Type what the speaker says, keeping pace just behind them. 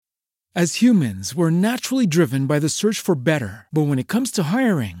As humans, we're naturally driven by the search for better. But when it comes to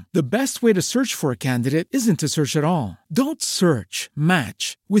hiring, the best way to search for a candidate isn't to search at all. Don't search,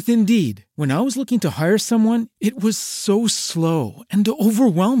 match with Indeed. When I was looking to hire someone, it was so slow and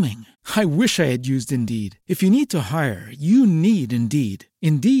overwhelming. I wish I had used Indeed. If you need to hire, you need Indeed.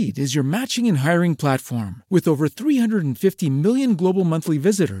 Indeed is your matching and hiring platform with over 350 million global monthly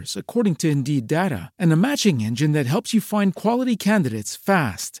visitors, according to Indeed data, and a matching engine that helps you find quality candidates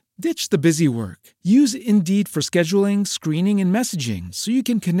fast. Ditch the busy work. Use Indeed for scheduling, screening, and messaging so you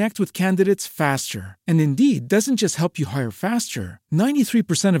can connect with candidates faster. And Indeed doesn't just help you hire faster.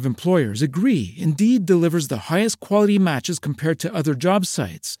 93% of employers agree Indeed delivers the highest quality matches compared to other job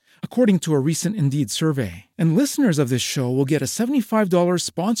sites, according to a recent Indeed survey. And listeners of this show will get a $75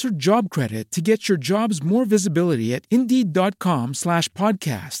 sponsored job credit to get your jobs more visibility at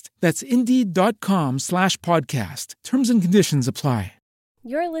Indeed.com/podcast. That's Indeed.com/podcast. Terms and conditions apply.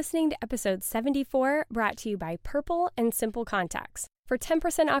 You're listening to episode 74, brought to you by Purple and Simple Contacts. For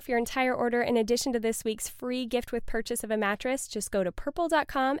 10% off your entire order, in addition to this week's free gift with purchase of a mattress, just go to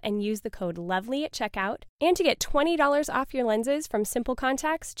purple.com and use the code LOVELY at checkout. And to get $20 off your lenses from Simple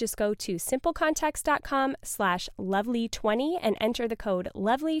Contacts, just go to simplecontacts.com/lovely20 and enter the code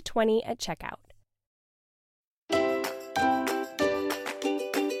LOVELY20 at checkout.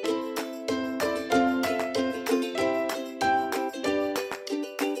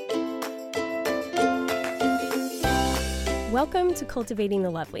 Welcome to Cultivating the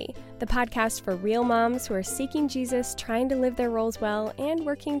Lovely, the podcast for real moms who are seeking Jesus, trying to live their roles well, and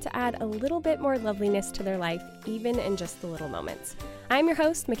working to add a little bit more loveliness to their life, even in just the little moments. I'm your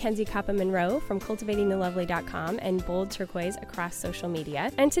host, Mackenzie Coppa-Monroe from CultivatingTheLovely.com and Bold Turquoise across social media.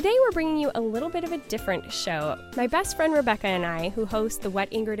 And today we're bringing you a little bit of a different show. My best friend Rebecca and I, who host the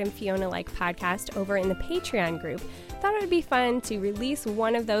What Ingrid and Fiona Like podcast over in the Patreon group, thought it would be fun to release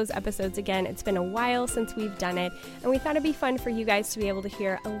one of those episodes again. It's been a while since we've done it, and we thought it'd be fun for you guys to be able to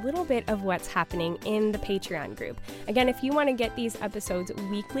hear a little bit of what's happening in the Patreon group. Again, if you want to get these episodes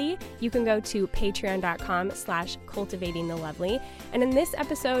weekly, you can go to patreon.com/cultivatingthelovely. And in this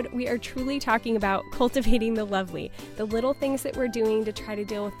episode, we are truly talking about cultivating the lovely, the little things that we're doing to try to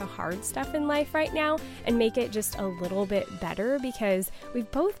deal with the hard stuff in life right now and make it just a little bit better, because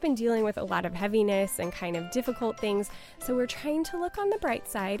we've both been dealing with a lot of heaviness and kind of difficult things. So we're trying to look on the bright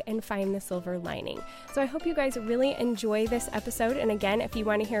side and find the silver lining. So I hope you guys really enjoy this episode. And again, if you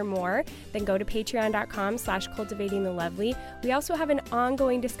want to hear more, then go to patreon.com/cultivatingthelovely. We also have an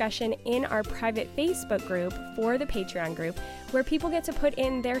ongoing discussion in our private Facebook group for the Patreon group, where people get to put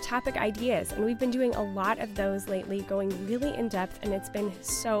in their topic ideas. And we've been doing a lot of those lately, going really in depth, and it's been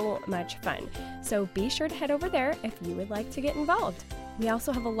so much fun. So be sure to head over there if you would like to get involved. We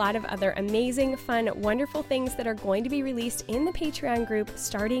also have a lot of other amazing, fun, wonderful things that are going to be released in the Patreon group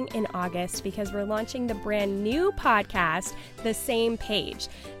starting in August, because we're launching the brand new podcast, The Same Page.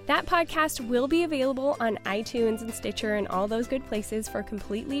 That podcast will be available on iTunes and Stitcher and all those good places for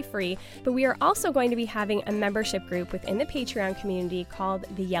completely free, but we are also going to be having a membership group within the Patreon community called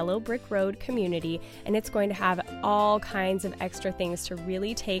the Yellow Brick Road Community, and it's going to have all kinds of extra things to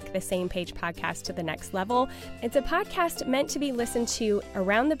really take the Same Page podcast to the next level. It's a podcast meant to be listened to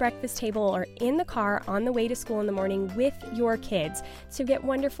around the breakfast table or in the car on the way to school in the morning with your kids, to get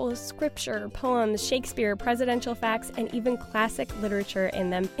wonderful scripture, poems, Shakespeare, presidential facts, and even classic literature in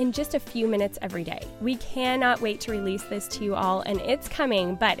them in just a few minutes every day. We cannot wait to release this to you all, and it's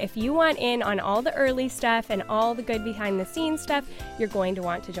coming. But if you want in on all the early stuff and all the good behind the scenes stuff, you're going to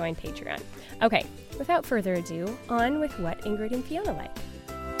want to join Patreon. Okay, without further ado, on with What Ingrid and Fiona Like.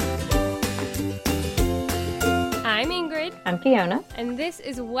 I'm Ingrid. I'm Fiona. And this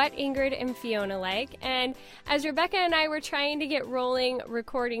is What Ingrid and Fiona Like. And as Rebecca and I were trying to get rolling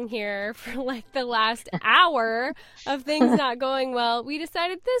recording here for like the last hour of things not going well, we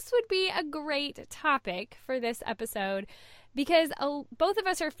decided this would be a great topic for this episode, because both of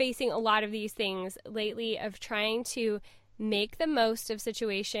us are facing a lot of these things lately of trying to make the most of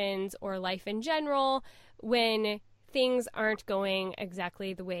situations or life in general when things aren't going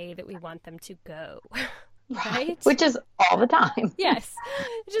exactly the way that we want them to go. Right? Which is all the time. Yes.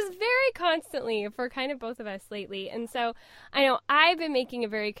 Just very constantly for kind of both of us lately. And so I know I've been making a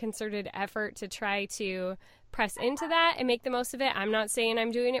very concerted effort to try to press into that and make the most of it. I'm not saying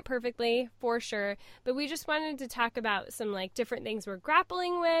I'm doing it perfectly, for sure, but we just wanted to talk about some like different things we're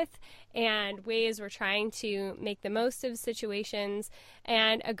grappling with and ways we're trying to make the most of situations.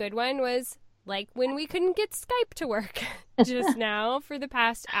 And a good one was like when we couldn't get Skype to work just now for the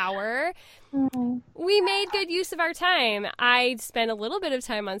past hour. We made good use of our time. I spent a little bit of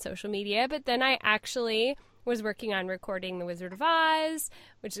time on social media, but then I actually was working on recording The Wizard of Oz,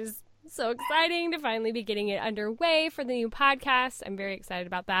 which is So exciting to finally be getting it underway for the new podcast. I'm very excited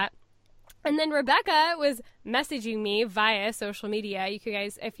about that. And then Rebecca was messaging me via social media. You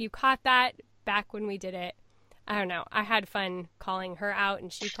guys, if you caught that back when we did it, I don't know. I had fun calling her out,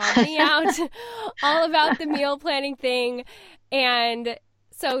 and she called me out all about the meal planning thing. And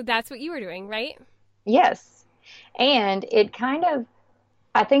so that's what you were doing, right? Yes. And it kind of,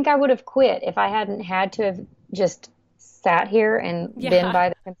 I think I would have quit if I hadn't had to have just sat here and been by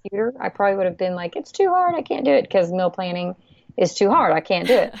the computer. I probably would have been like, it's too hard. I can't do it because meal planning is too hard. I can't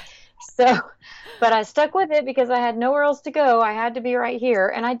do it. So, but I stuck with it because I had nowhere else to go. I had to be right here,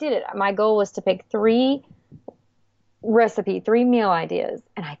 and I did it. My goal was to pick 3 meal ideas,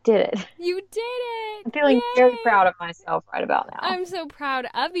 and I did it. You did it. I'm feeling very proud of myself right about now. I'm so proud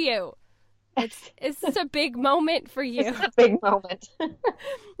of you. It's such a big moment for you. It's a big moment. All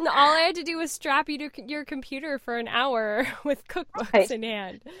I had to do was strap you to your computer for an hour with cookbooks in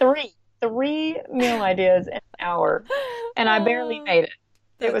hand. 3 meal ideas in an hour, and I barely made it.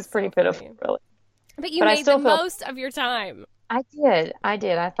 It was pretty pitiful, really. But you made the most of your time. I did.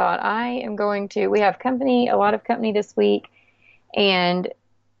 I thought we have a lot of company this week, and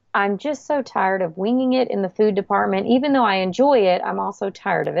I'm just so tired of winging it in the food department. Even though I enjoy it, I'm also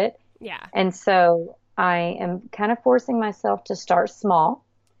tired of it. Yeah. And so I am kind of forcing myself to start small.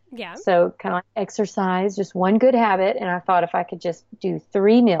 Yeah. So kind of like exercise, just one good habit. And I thought if I could just do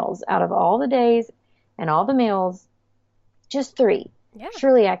 3 meals out of all the days and all the meals, just 3. Yeah.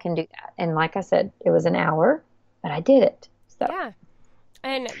 Surely I can do that. And like I said, it was an hour, but I did it. So. Yeah.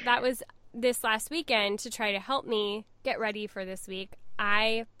 And that was this last weekend to try to help me get ready for this week.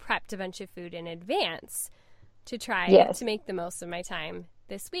 I prepped a bunch of food in advance to try to make the most of my time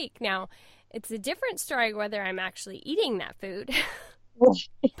this week. Now, it's a different story whether I'm actually eating that food. But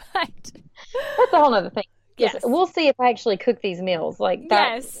that's a whole other thing. Yes. We'll see if I actually cook these meals. Like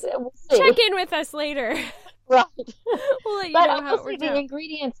that. Yes. We'll check in with us later. Right. We'll let you know how it works the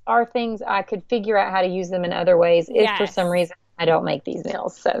ingredients are things I could figure out how to use them in other ways if for some reason I don't make these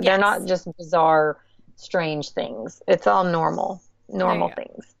meals. So they're not just bizarre, strange things. It's all normal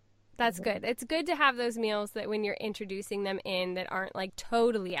things. That's good. It's good to have those meals that when you're introducing them in that aren't like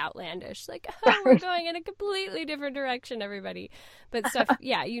totally outlandish. Like, we're going in a completely different direction, everybody. But stuff,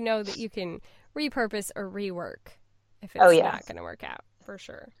 you know that you can repurpose or rework if it's not going to work out, for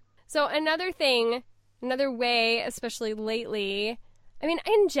sure. So another way, especially lately, I mean,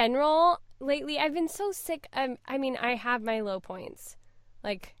 in general, lately, I've been so sick. I have my low points,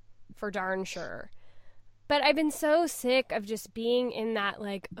 like, for darn sure. But I've been so sick of just being in that,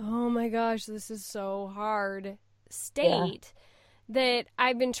 like, oh my gosh, this is so hard state that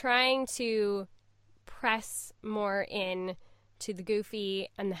I've been trying to press more in to the goofy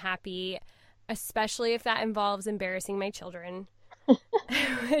and the happy, especially if that involves embarrassing my children.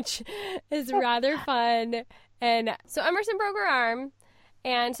 Which is rather fun. And so Emerson broke her arm,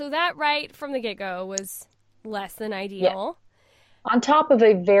 and so that right from the get-go was less than ideal. On top of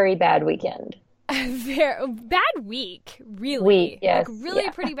a very bad weekend. A very bad week, really. Yes. Like, really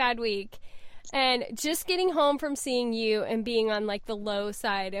a pretty bad week. And just getting home from seeing you and being on, like, the low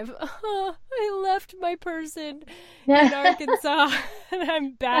side of, oh, I left my person in Arkansas and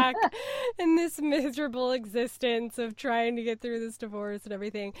I'm back in this miserable existence of trying to get through this divorce and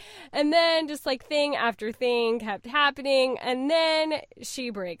everything. And then just, like, thing after thing kept happening. And then she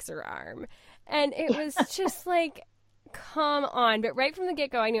breaks her arm. And it was just like, come on. But right from the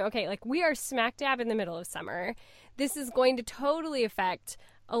get-go, I knew, okay, like, we are smack dab in the middle of summer. This is going to totally affect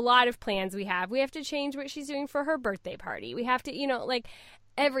a lot of plans we have. We have to change what she's doing for her birthday party. We have to, like,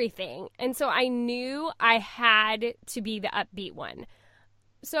 everything. And so I knew I had to be the upbeat one.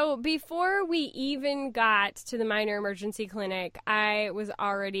 So before we even got to the minor emergency clinic, I was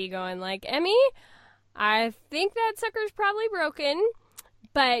already going like, Emmy, I think that sucker's probably broken,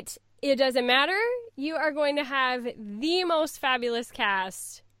 but it doesn't matter. You are going to have the most fabulous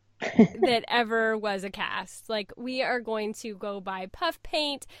cast that ever was a cast. Like, we are going to go buy puff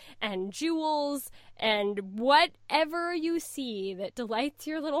paint and jewels and whatever you see that delights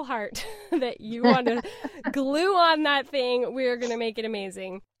your little heart that you want to glue on that thing. We are going to make it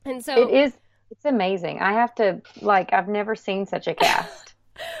amazing. And so it's amazing. I have to, like, I've never seen such a cast.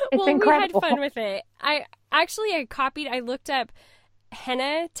 It's incredible. We had fun with it. I looked up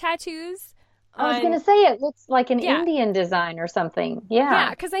henna tattoos. I was going to say it looks like an Indian design or something. Yeah,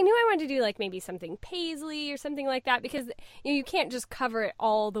 because I knew I wanted to do like maybe something paisley or something like that because you can't just cover it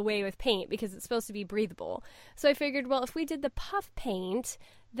all the way with paint because it's supposed to be breathable. So I figured, well, if we did the puff paint,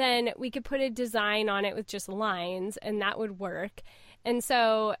 then we could put a design on it with just lines and that would work. And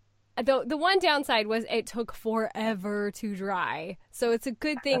so the one downside was it took forever to dry. So it's a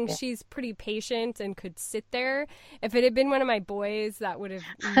good thing she's pretty patient and could sit there. If it had been one of my boys, that would have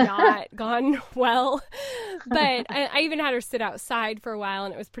not gone well. But I even had her sit outside for a while,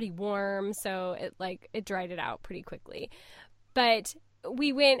 and it was pretty warm, so it dried it out pretty quickly. But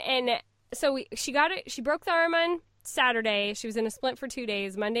we went, and so she broke the arm on Saturday. She was in a splint for 2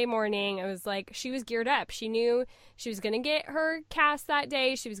 days. Monday morning, it was like she was geared up. She knew she was going to get her cast that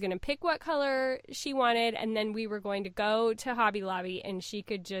day. She was going to pick what color she wanted, and then we were going to go to Hobby Lobby, and she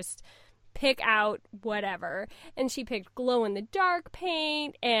could just pick out whatever. And she picked glow-in-the-dark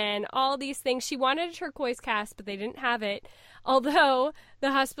paint and all these things. She wanted a turquoise cast, but they didn't have it. Although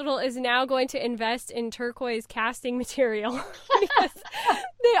the hospital is now going to invest in turquoise casting material because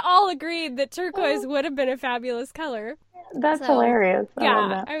they all agreed that turquoise would have been a fabulous color. That's hilarious.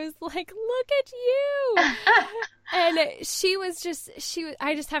 I was like, look at you. And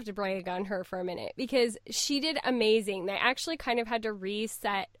I just have to brag on her for a minute because she did amazing. They actually kind of had to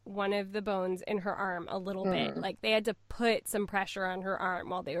reset one of the bones in her arm a little bit. Like they had to put some pressure on her arm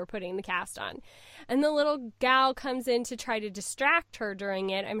while they were putting the cast on. And the little gal comes in to try to distract her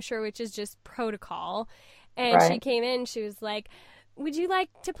during it, I'm sure, which is just protocol. And she came in, she was like, would you like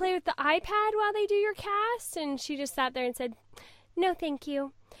to play with the iPad while they do your cast? And she just sat there and said, no, thank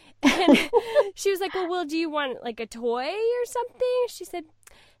you. And she was like, well, do you want like a toy or something? She said,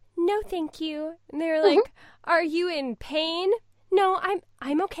 no, thank you. And they were like, are you in pain? No,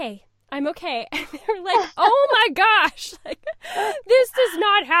 I'm okay. I'm okay. And they were like, oh my gosh, like this does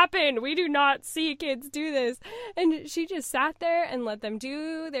not happen. We do not see kids do this. And she just sat there and let them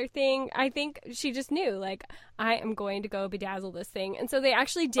do their thing. I think she just knew, like, I am going to go bedazzle this thing. And so they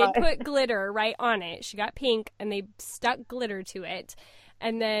actually did put glitter right on it. She got pink and they stuck glitter to it.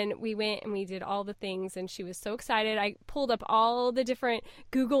 And then we went and we did all the things, and she was so excited. I pulled up all the different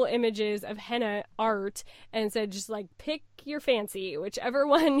Google images of henna art and said, just like, pick your fancy, whichever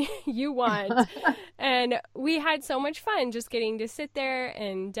one you want. And we had so much fun just getting to sit there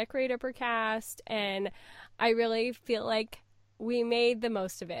and decorate up her cast. And I really feel like we made the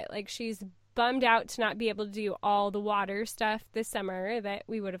most of it. Like, she's bummed out to not be able to do all the water stuff this summer that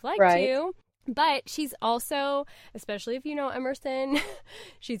we would have liked to. But she's also, especially if you know Emerson,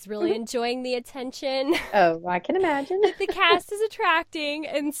 she's really enjoying the attention. Oh, I can imagine. That the cast is attracting.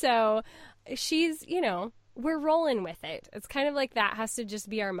 And so she's, we're rolling with it. It's kind of like that has to just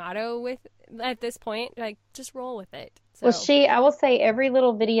be our motto at this point. Like, just roll with it. So. Well, I will say every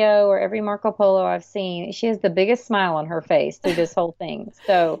little video or every Marco Polo I've seen, she has the biggest smile on her face through this whole thing.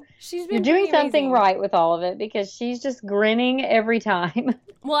 So you're doing something right with all of it because she's just grinning every time.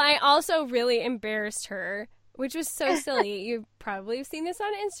 Well, I also really embarrassed her, which was so silly. You probably have seen this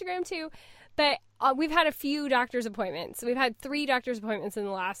on Instagram too. But we've had a few doctor's appointments. We've had 3 doctor's appointments in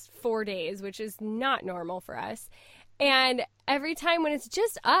the last 4 days, which is not normal for us. And every time when it's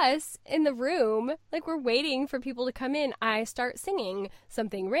just us in the room, like we're waiting for people to come in, I start singing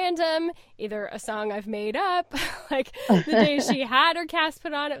something random, either a song I've made up, like the day she had her cast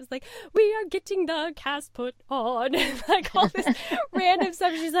put on, it was like, we are getting the cast put on, like all this random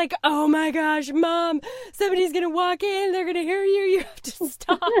stuff. She's like, oh my gosh, Mom, somebody's going to walk in, they're going to hear you, you have to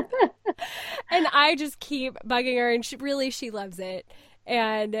stop. And I just keep bugging her, and she loves it.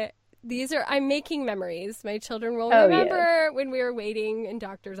 And I'm making memories. My children will remember when we were waiting in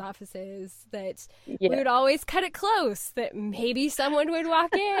doctor's offices that we would always cut it close, that maybe someone would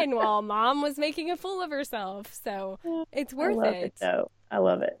walk in while Mom was making a fool of herself. So it's worth it. I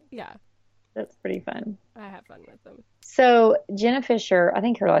love it. Yeah. That's pretty fun. I have fun with them. So Jenna Fisher, I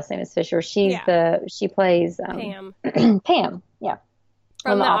think her last name is Fisher. She plays Pam. Pam, yeah.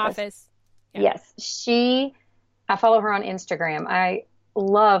 From The Office. Yeah. Yes. I follow her on Instagram. I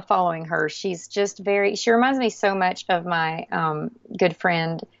love following her. She's just she reminds me so much of my good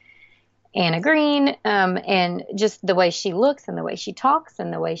friend Anna Green, and just the way she looks and the way she talks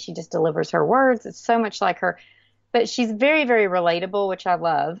and the way she just delivers her words. It's so much like her, but she's very, very relatable, which I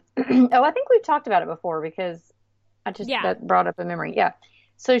love. Oh, I think we've talked about it before because that brought up a memory. Yeah.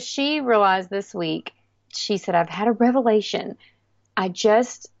 So she realized this week, she said, I've had a revelation.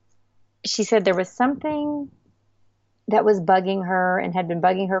 She said there was something that was bugging her and had been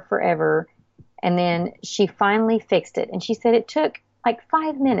bugging her forever. And then she finally fixed it. And she said it took like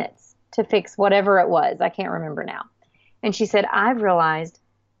 5 minutes to fix whatever it was. I can't remember now. And she said, I've realized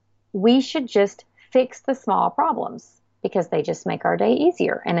we should just fix the small problems because they just make our day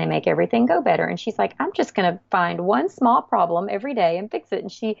easier and they make everything go better. And she's like, I'm just going to find one small problem every day and fix it.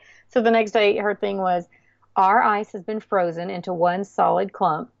 And so the next day her thing was, our ice has been frozen into one solid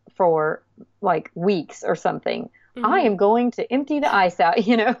clump for like weeks or something. I am going to empty the ice out,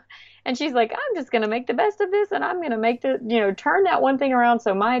 And she's like, I'm just going to make the best of this, and I'm going to make turn that one thing around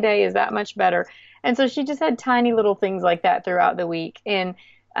so my day is that much better. And so she just had tiny little things like that throughout the week. And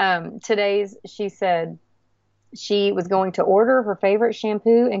she said she was going to order her favorite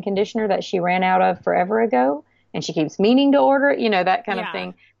shampoo and conditioner that she ran out of forever ago, and she keeps meaning to order it, that kind of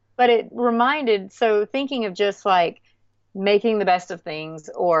thing. But it reminded, so thinking of just like making the best of things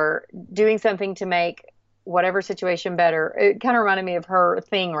or doing something to make whatever situation better, it kind of reminded me of her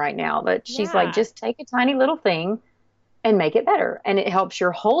thing right now, that she's like, just take a tiny little thing and make it better, and it helps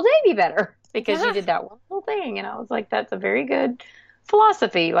your whole day be better because you did that one little thing. And I was like, that's a very good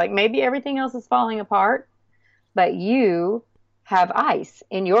philosophy. Like, maybe everything else is falling apart, but you have ice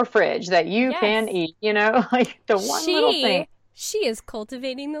in your fridge that you can eat, like the one little thing. She is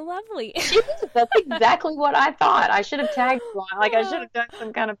cultivating the lovely. That's exactly what I thought. I should have tagged one. Like, I should have done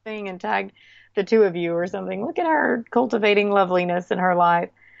some kind of thing and tagged the two of you or something. Look at her cultivating loveliness in her life.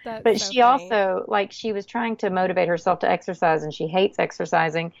 But so she funny. Also, like, she was trying to motivate herself to exercise, and she hates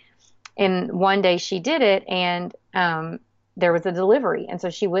exercising. And one day she did it, and there was a delivery. And so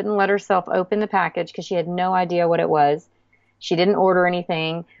she wouldn't let herself open the package because she had no idea what it was. She didn't order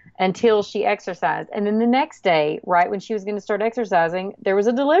anything until she exercised. And then the next day, right when she was going to start exercising, there was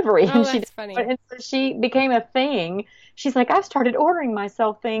a delivery. Oh, that's funny. And so she became a thing. She's like, I've started ordering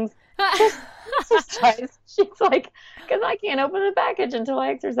myself things. Just exercise. She's like, because I can't open the package until I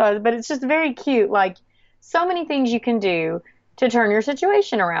exercise. But it's just very cute. Like, so many things you can do to turn your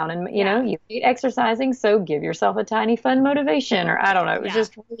situation around. And, you know, you hate exercising, so give yourself a tiny fun motivation. Or I don't know. It was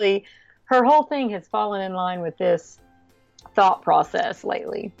just really, her whole thing has fallen in line with this thought process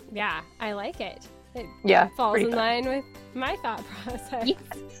lately. Yeah, I like it. It falls in line with my thought process.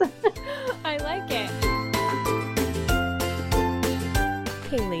 Yes. I like it.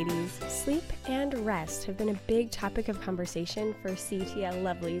 Hey ladies, sleep and rest have been a big topic of conversation for CTL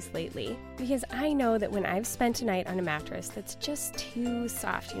Lovelies lately, because I know that when I've spent a night on a mattress that's just too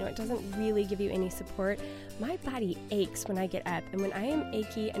soft, it doesn't really give you any support, my body aches when I get up, and when I am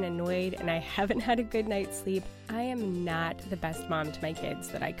achy and annoyed and I haven't had a good night's sleep, I am not the best mom to my kids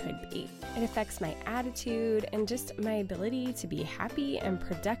that I could be. It affects my attitude and just my ability to be happy and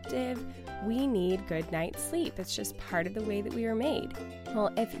productive. We need good night's sleep. It's just part of the way that we are made.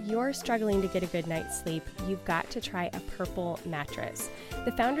 Well, if you're struggling to get a good night's sleep, you've got to try a Purple mattress.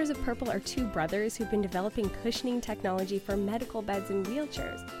 The founders of Purple are two brothers who've been developing cushioning technology for medical beds and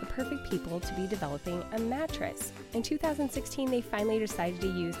wheelchairs, the perfect people to be developing a mattress. In 2016, they finally decided to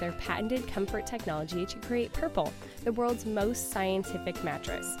use their patented comfort technology to create Purple, the world's most scientific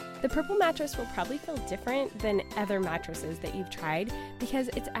mattress. The Purple mattress will probably feel different than other mattresses that you've tried because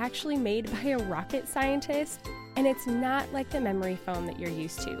it's actually made by a rocket scientist, and it's not like the memory foam that you're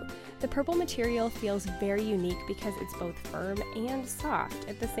used to. The Purple material feels very unique because it's both firm and soft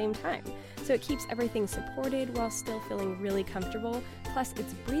at the same time. So it keeps everything supported while still feeling really comfortable, plus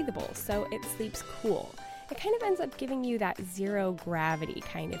it's breathable, so it sleeps cool. It kind of ends up giving you that zero gravity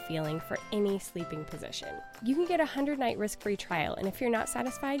kind of feeling for any sleeping position. You can get a 100-night risk-free trial, and if you're not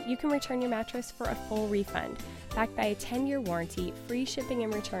satisfied, you can return your mattress for a full refund, backed by a 10-year warranty, free shipping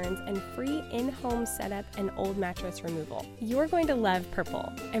and returns, and free in-home setup and old mattress removal. You're going to love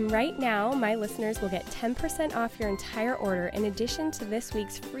Purple, and right now, my listeners will get 10% off your entire order in addition to this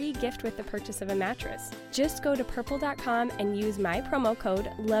week's free gift with the purchase of a mattress. Just go to purple.com and use my promo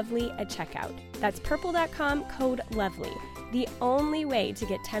code LOVELY at checkout. That's purple.com, code LOVELY. The only way to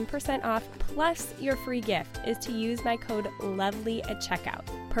get 10% off plus your free gift is to use my code LOVELY at checkout.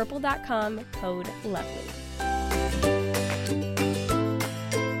 Purple.com, code LOVELY.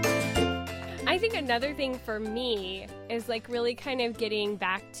 I think another thing for me is like really kind of getting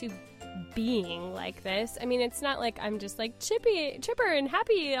back to being like this. I mean, it's not like I'm just like chipper and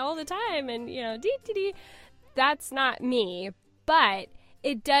happy all the time and, dee. That's not me. But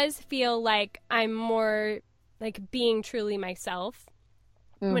it does feel like I'm more like being truly myself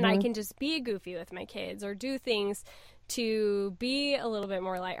when I can just be goofy with my kids or do things to be a little bit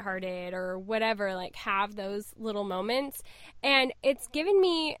more lighthearted or whatever, like have those little moments. And it's given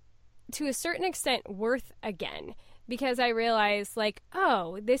me, to a certain extent, worth again, because I realize like,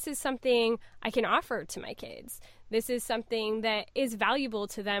 oh, this is something I can offer to my kids. This is something that is valuable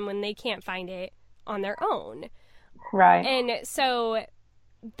to them when they can't find it on their own. Right. And so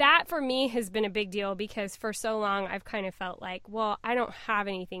that for me has been a big deal because for so long I've kind of felt like, well, I don't have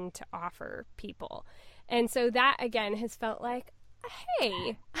anything to offer people. And so that again has felt like,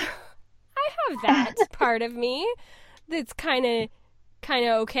 hey, I have that part of me that's kind of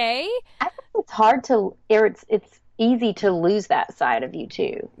okay. I think it's hard to, or it's easy to lose that side of you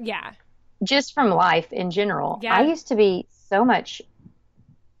too. Yeah. just from life in general. Yeah. I used to be so much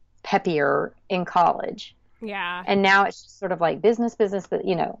peppier in college. Yeah. And now it's just sort of like business, that,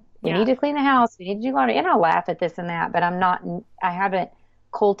 we need to clean the house, we need to do laundry. And I'll laugh at this and that, but I haven't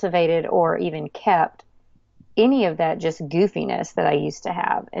cultivated or even kept any of that just goofiness that I used to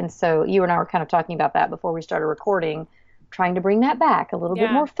have. And so you and I were kind of talking about that before we started recording, trying to bring that back, a little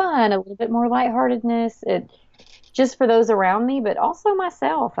bit more fun, a little bit more lightheartedness. It just for those around me, but also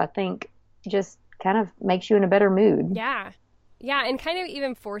myself, I think just kind of makes you in a better mood. Yeah. Yeah. And kind of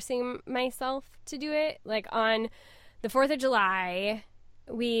even forcing myself to do it. Like on the 4th of July,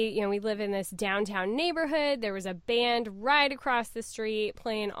 we live in this downtown neighborhood. There was a band right across the street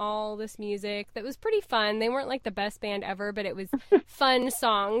playing all this music that was pretty fun. They weren't like the best band ever, but it was fun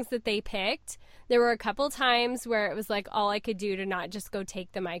songs that they picked. There were a couple times where it was like all I could do to not just go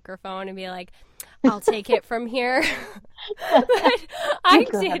take the microphone and be like, I'll take it from here. But I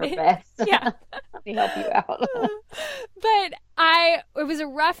did it. Yeah. Let me help you out. But it was a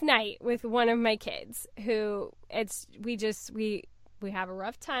rough night with one of my kids who we have a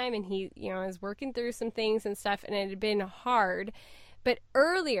rough time, and he, is working through some things and stuff, and it had been hard. But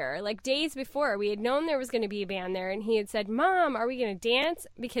earlier, like days before, we had known there was going to be a band there, and he had said, Mom, are we going to dance?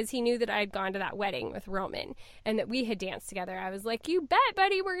 Because he knew that I had gone to that wedding with Roman and that we had danced together. I was like, you bet,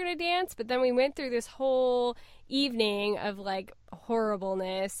 buddy, we're going to dance. But then we went through this whole evening of like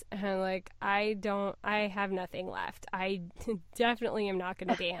horribleness, and I'm like, I have nothing left. I definitely am not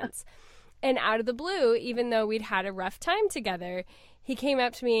going to dance. And out of the blue, even though we'd had a rough time together, he came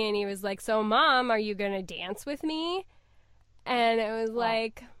up to me and he was like, so Mom, are you going to dance with me? And it was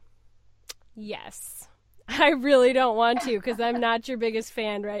like, yes, I really don't want to because I'm not your biggest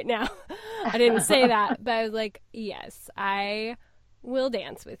fan right now. I didn't say that, but I was like, yes, I will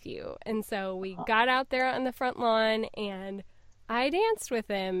dance with you. And so we got out there on the front lawn and I danced with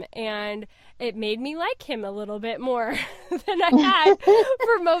him, and it made me like him a little bit more than I had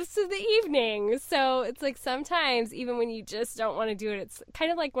for most of the evening. So it's like sometimes, even when you just don't want to do it, it's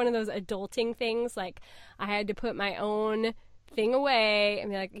kind of like one of those adulting things. Like I had to put my own thing away and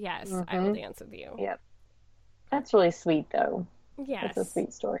be like, yes, I will dance with you. Yep. That's really sweet, though. Yes. That's a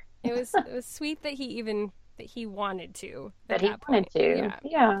sweet story. It was sweet that he wanted to. That he wanted to.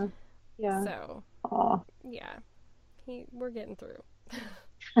 Yeah. Yeah. So, aw. Yeah. We're getting through.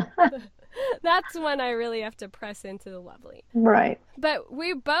 That's when I really have to press into the lovely. Right. But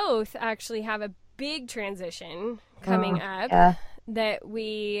we both actually have a big transition coming up that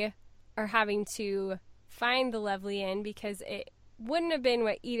we are having to find the lovely in, because it wouldn't have been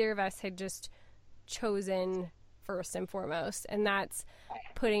what either of us had just chosen first and foremost, and that's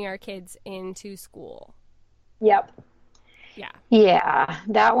putting our kids into school. Yep. Yeah. Yeah,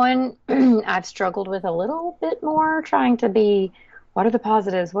 that one I've struggled with a little bit more, trying to be, what are the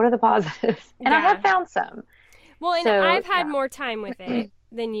positives? What are the positives? And I have found some. Well, and so, I've had more time with it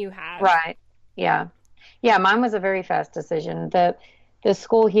than you have. Right. Yeah. Yeah, mine was a very fast decision. The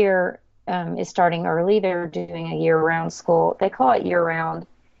school here is starting early. They're doing a year-round school. They call it year-round.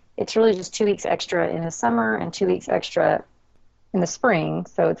 It's really just 2 weeks extra in the summer and 2 weeks extra in the spring,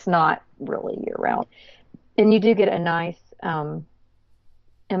 so it's not really year-round. And you do get a nice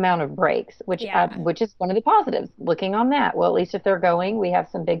amount of breaks, which is one of the positives. Looking on that, well, at least if they're going, we have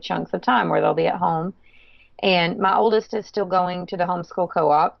some big chunks of time where they'll be at home. And my oldest is still going to the homeschool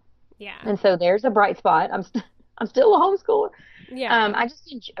co-op. Yeah. And so there's a bright spot. I'm still a homeschooler. Yeah.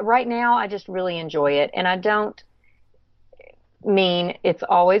 Right now, I just really enjoy it. And I don't mean it's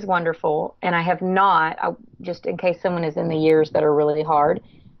always wonderful. And I have not, just in case someone is in the years that are really hard,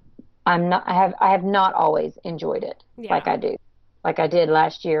 I have not always enjoyed it like I did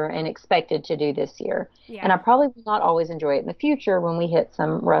last year and expected to do this year. Yeah. And I probably will not always enjoy it in the future when we hit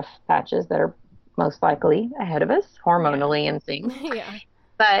some rough patches that are most likely ahead of us hormonally and things. Yeah.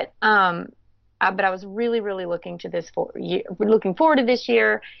 But I was really, really looking forward to this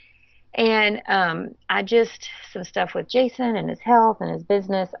year. And I just, some stuff with Jason and his health and his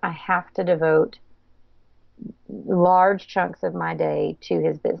business, I have to devote large chunks of my day to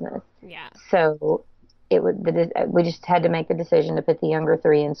his business. Yeah. So we just had to make the decision to put the younger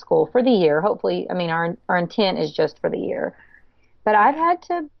three in school for the year. Hopefully, I mean, our intent is just for the year. But I've had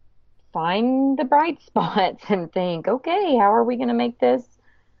to find the bright spots and think, okay, how are we going to make this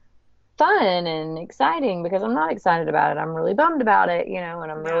fun and exciting? Because I'm not excited about it. I'm really bummed about it, and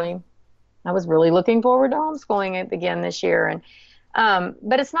I was really looking forward to homeschooling it again this year. And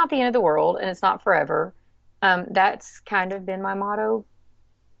but it's not the end of the world, and it's not forever. That's kind of been my motto.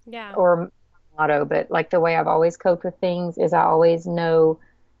 Yeah. But like the way I've always coped with things is I always know,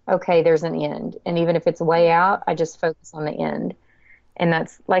 okay, there's an end. And even if it's way out, I just focus on the end. And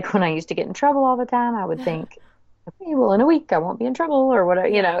that's like when I used to get in trouble all the time, I would think, okay, well, in a week I won't be in trouble or whatever,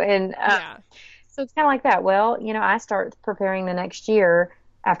 and so it's kind of like that. Well, I start preparing the next year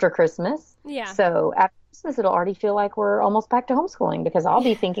after Christmas. Yeah. So after Christmas, it'll already feel like we're almost back to homeschooling because I'll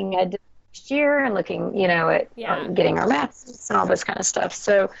be thinking ahead to next year and looking, at getting our maths and all this kind of stuff.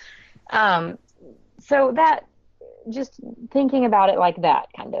 So, so that just thinking about it like that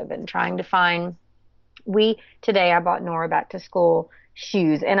kind of, and trying to find, today I bought Nora back to school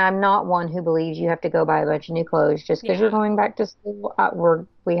shoes, and I'm not one who believes you have to go buy a bunch of new clothes just because you're going back to school.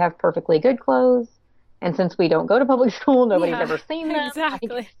 We have perfectly good clothes, and since we don't go to public school, nobody's ever seen them.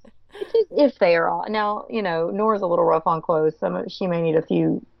 Exactly. If they are all now, Nora's a little rough on clothes. She may need a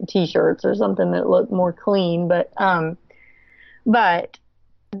few t-shirts or something that look more clean, but that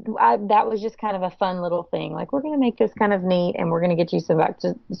was just kind of a fun little thing. Like, we're going to make this kind of neat, and we're going to get you some back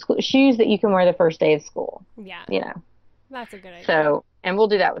to school shoes that you can wear the first day of school. Yeah. That's a good idea. So, and we'll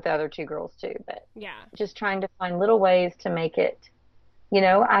do that with the other two girls too, but just trying to find little ways to make it,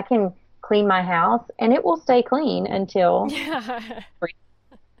 I can clean my house and it will stay clean until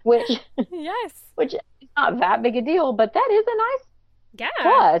which is not that big a deal, but that is a nice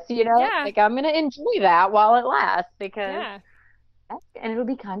plus, like I'm going to enjoy that while it lasts because and it'll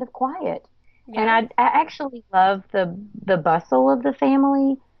be kind of quiet. And I actually love the bustle of the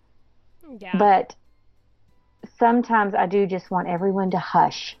family. Yeah. But sometimes I do just want everyone to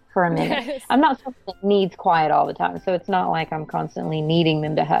hush for a minute. Yes. I'm not someone that needs quiet all the time, so it's not like I'm constantly needing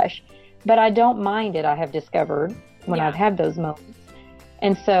them to hush. But I don't mind it, I have discovered, when I've had those moments.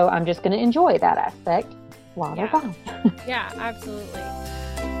 And so I'm just going to enjoy that aspect while they're gone. Yeah, absolutely.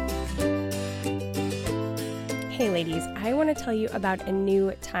 Hey ladies, I want to tell you about a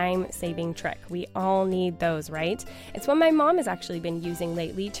new time-saving trick. We all need those, right? It's one my mom has actually been using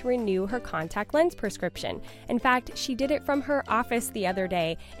lately to renew her contact lens prescription. In fact, she did it from her office the other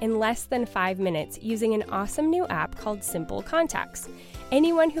day in less than 5 minutes using an awesome new app called Simple Contacts.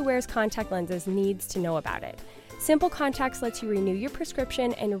 Anyone who wears contact lenses needs to know about it. Simple Contacts lets you renew your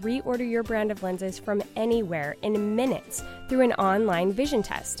prescription and reorder your brand of lenses from anywhere in minutes through an online vision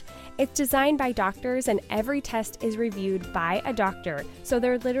test. It's designed by doctors, and every test is reviewed by a doctor. So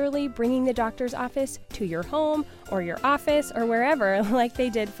they're literally bringing the doctor's office to your home or your office or wherever, like they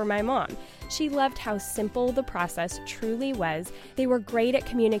did for my mom. She loved how simple the process truly was. They were great at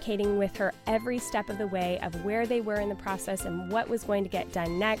communicating with her every step of the way of where they were in the process and what was going to get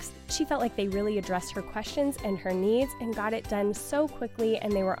done next. She felt like they really addressed her questions and her needs and got it done so quickly,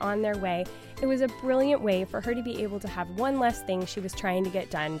 and they were on their way. It was a brilliant way for her to be able to have one less thing she was trying to get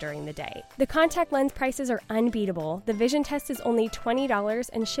done during the day. The contact lens prices are unbeatable. The vision test is only $20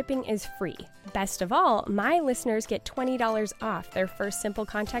 and shipping is free. Best of all, my listeners get $20 off their first Simple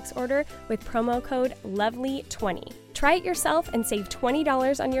Contacts order with promo code LOVELY20. Try it yourself and save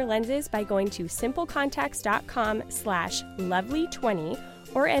 $20 on your lenses by going to simplecontacts.com/lovely20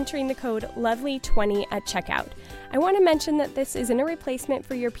 or entering the code LOVELY20 at checkout. I want to mention that this isn't a replacement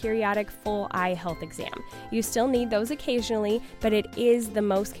for your periodic full eye health exam. You still need those occasionally, but it is the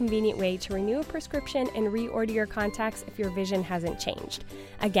most convenient way to renew a prescription and reorder your contacts if your vision hasn't changed.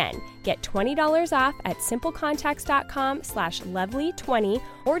 Again, get $20 off at simplecontacts.com/lovely20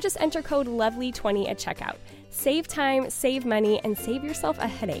 or just enter code LOVELY20 at checkout. Save time, save money, and save yourself a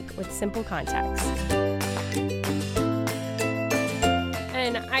headache with Simple Contacts.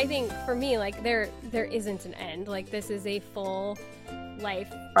 And I think for me, like there isn't an end. Like, this is a full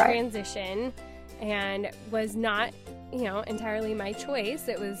life transition, and was not, entirely my choice.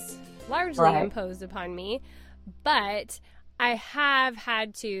 It was largely imposed upon me, but I have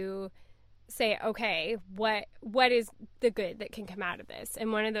had to say, okay, what is the good that can come out of this?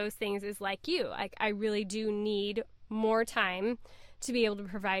 And one of those things is, like you, like, I really do need more time to be able to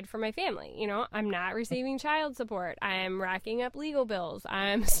provide for my family. I'm not receiving child support. I'm racking up legal bills.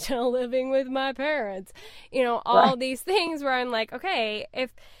 I'm still living with my parents. All these things where I'm like, okay,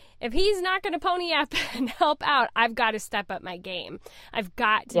 if he's not going to pony up and help out, I've got to step up my game. I've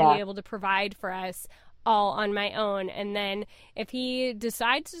got to be able to provide for us all on my own. And then if he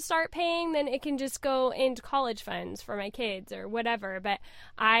decides to start paying, then it can just go into college funds for my kids or whatever. But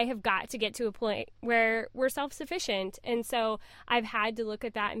I have got to get to a point where we're self-sufficient. And so I've had to look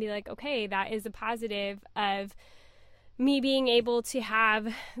at that and be like, okay, that is a positive of me being able to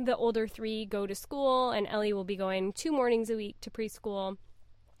have the older 3 go to school, and Ellie will be going 2 mornings a week to preschool.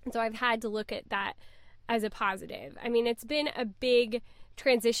 And so I've had to look at that as a positive. I mean, it's been a big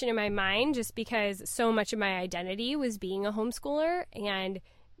transition in my mind just because so much of my identity was being a homeschooler, and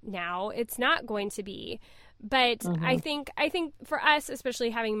now it's not going to be. But I think for us, especially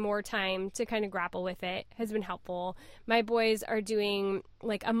having more time to kind of grapple with it has been helpful. My boys are doing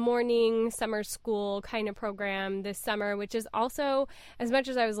like a morning summer school kind of program this summer, which is also, as much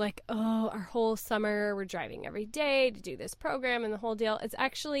as I was like, oh, our whole summer we're driving every day to do this program and the whole deal. It's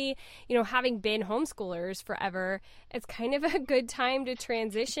actually, having been homeschoolers forever, it's kind of a good time to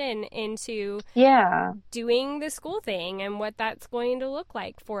transition into doing the school thing and what that's going to look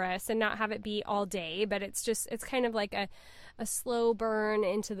like for us, and not have it be all day, but it's kind of like a slow burn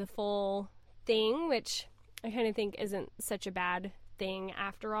into the full thing, which I kind of think isn't such a bad thing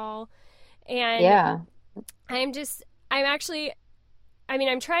after all. And I'm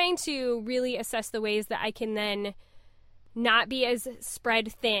trying to really assess the ways that I can then not be as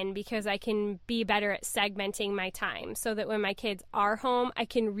spread thin, because I can be better at segmenting my time so that when my kids are home, I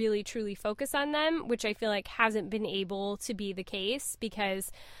can really truly focus on them, which I feel like hasn't been able to be the case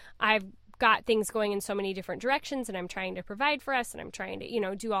because I've got things going in so many different directions, and I'm trying to provide for us, and I'm trying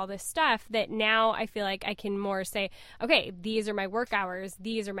to, do all this stuff, that now I feel like I can more say, okay, these are my work hours,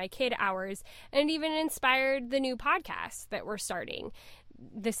 these are my kid hours. And it even inspired the new podcast that we're starting.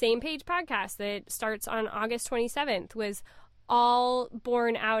 The Same Page podcast that starts on August 27th was all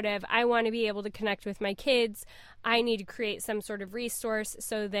born out of, I want to be able to connect with my kids. I need to create some sort of resource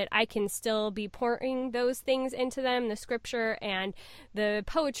so that I can still be pouring those things into them, the scripture and the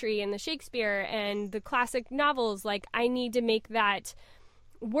poetry and the Shakespeare and the classic novels. Like, I need to make that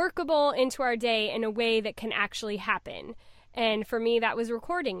workable into our day in a way that can actually happen. And for me, that was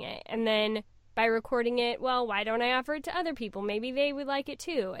recording it. And then by recording it, well, why don't I offer it to other people? Maybe they would like it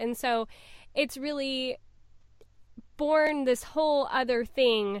too. And so it's really born this whole other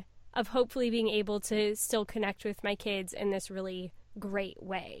thing of hopefully being able to still connect with my kids in this really great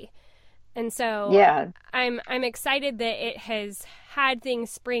way. And so I'm excited that it has had things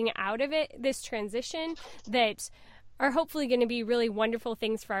spring out of it, this transition, that are hopefully going to be really wonderful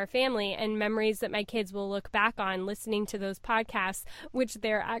things for our family and memories that my kids will look back on listening to those podcasts, which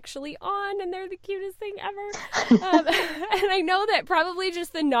they're actually on, and they're the cutest thing ever. And I know that probably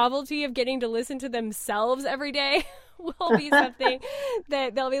just the novelty of getting to listen to themselves every day will be something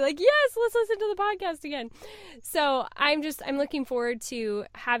that they'll be like, yes, let's listen to the podcast again. So I'm looking forward to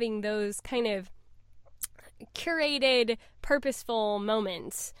having those kind of curated, purposeful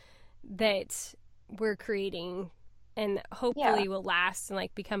moments that we're creating and hopefully will last and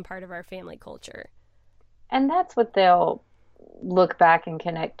like become part of our family culture. And that's what they'll look back and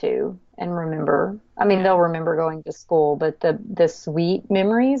connect to and remember. I mean, they'll remember going to school, but the sweet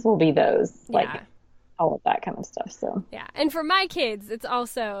memories will be those, like all of that kind of stuff. So yeah. And for my kids, it's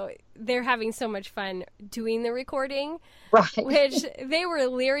also, they're having so much fun doing the recording, right? Which they were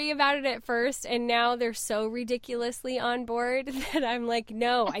leery about it at first, and now they're so ridiculously on board that I'm like,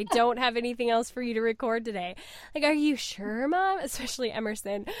 no, I don't have anything else for you to record today. Like, are you sure, Mom? Especially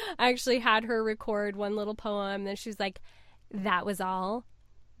Emerson. I actually had her record one little poem, and then she's like, that was all?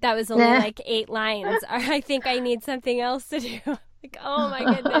 That was only like 8 lines. I think I need something else to do. Like, oh my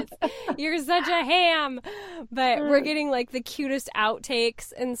goodness, you're such a ham. But we're getting like the cutest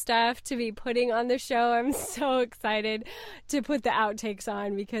outtakes and stuff to be putting on the show. I'm so excited to put the outtakes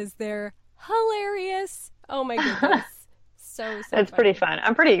on because they're hilarious. Oh my goodness. So it's funny. Pretty fun.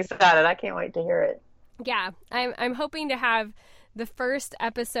 I'm pretty excited. I can't wait to hear it. Yeah, I'm hoping to have the first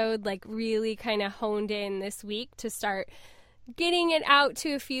episode like really kind of honed in this week to start getting it out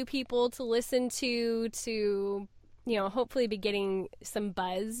to a few people to listen to hopefully be getting some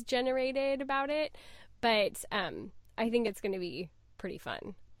buzz generated about it. But I think it's going to be pretty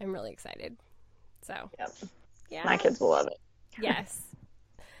fun. I'm really excited. So, yeah. My kids will love it. Yes.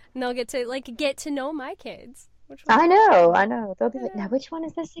 And they'll get to know my kids. I know. They'll be like, now which one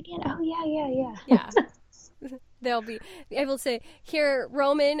is this again? Oh, yeah. Yeah. They'll be able to hear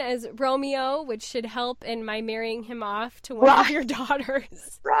Roman as Romeo, which should help in my marrying him off to one of your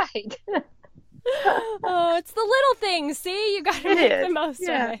daughters. Right. Oh, it's the little things. See, you got to make the most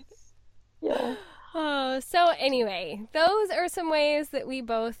of it. Yeah. Oh, so anyway, those are some ways that we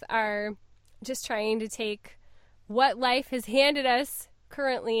both are just trying to take what life has handed us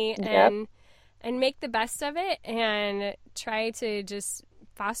currently and make the best of it and try to just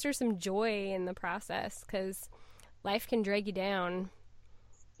foster some joy in the process, because life can drag you down.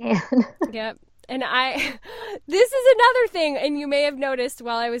 Yeah. Yep. And this is another thing, and you may have noticed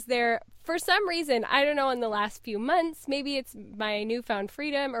while I was there, for some reason, I don't know, in the last few months, maybe it's my newfound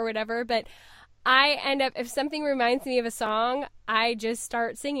freedom or whatever, but I end up, if something reminds me of a song, I just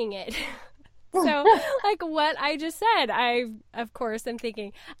start singing it. So, like what I just said, of course, I'm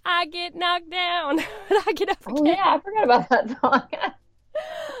thinking, I get knocked down, but I get up again. Oh, yeah, I forgot about that song.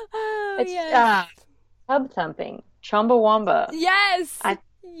 Oh, yeah. Tub thumping. Chumbawamba. Yes.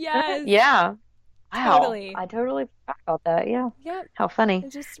 Yes. Yeah. Wow. Totally. I totally forgot about that. Yeah. Yep. How funny.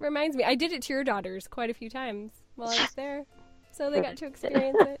 It just reminds me. I did it to your daughters quite a few times while I was there. So they got to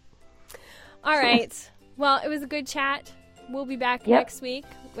experience it. All right. Well, it was a good chat. We'll be back next week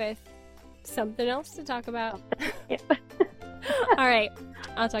with something else to talk about. All right.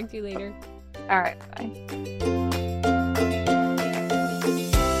 I'll talk to you later. All right. Bye.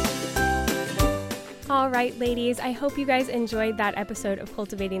 All right, ladies, I hope you guys enjoyed that episode of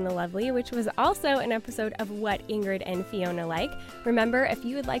Cultivating the Lovely, which was also an episode of What Ingrid and Fiona Like. Remember, if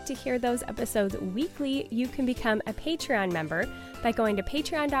you would like to hear those episodes weekly, you can become a Patreon member by going to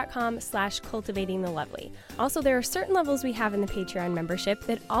patreon.com/cultivatingthelovely. Also, there are certain levels we have in the Patreon membership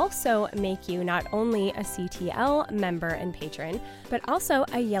that also make you not only a CTL member and patron, but also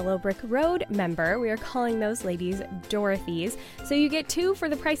a Yellow Brick Road member. We are calling those ladies Dorothys. So you get 2 for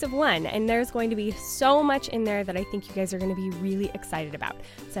the price of 1, and there's going to be so much in there that I think you guys are going to be really excited about.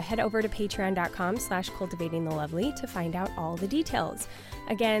 So head over to patreon.com/cultivatingthelovely to find out all the details.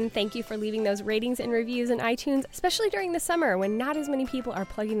 Again, thank you for leaving those ratings and reviews in iTunes, especially during the summer when not as many people are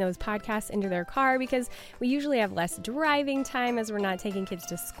plugging those podcasts into their car because we usually have less driving time as we're not taking kids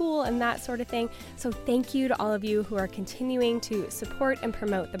to school and that sort of thing. So thank you to all of you who are continuing to support and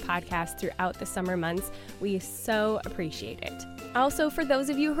promote the podcast throughout the summer months. We so appreciate it. Also, for those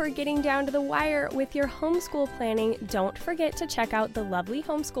of you who are getting down to the wire with your homeschool planning, don't forget to check out the Lovely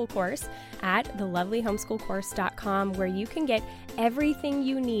Homeschool Course at thelovelyhomeschoolcourse.com, where you can get everything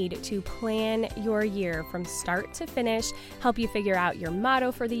you need to plan your year from start to finish, help you figure out your motto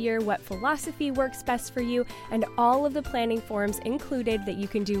for the year, what philosophy works best for you, and all of the planning forms included that you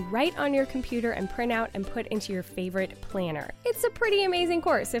can do right on your computer and print out and put into your favorite planner. It's a pretty amazing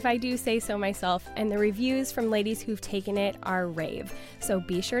course, if I do say so myself, and the reviews from ladies who've taken it are rave. So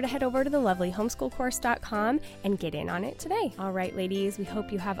be sure to head over to thelovelyhomeschoolcourse.com and get in on it today. All right, ladies, we hope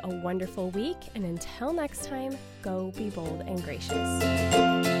you have a wonderful week, and until next time, go be bold and gracious.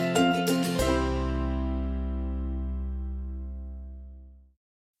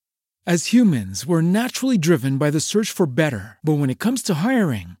 As humans, we're naturally driven by the search for better. But when it comes to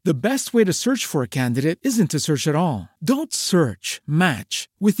hiring, the best way to search for a candidate isn't to search at all. Don't search, match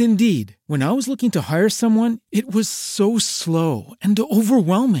with Indeed. When I was looking to hire someone, it was so slow and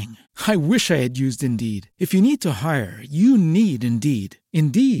overwhelming. I wish I had used Indeed. If you need to hire, you need Indeed.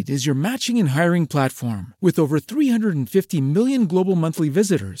 Indeed is your matching and hiring platform with over 350 million global monthly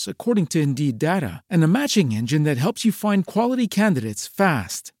visitors, according to Indeed data, and a matching engine that helps you find quality candidates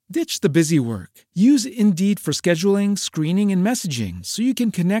fast. Ditch the busy work. Use Indeed for scheduling, screening, and messaging so you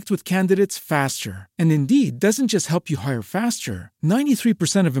can connect with candidates faster. And Indeed doesn't just help you hire faster.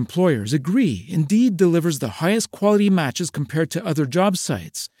 93% of employers agree Indeed delivers the highest quality matches compared to other job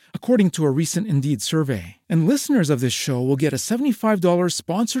sites, according to a recent Indeed survey. And listeners of this show will get a $75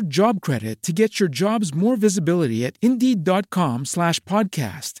 sponsored job credit to get your jobs more visibility at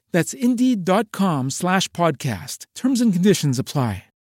Indeed.com/podcast. That's Indeed.com/podcast. Terms and conditions apply.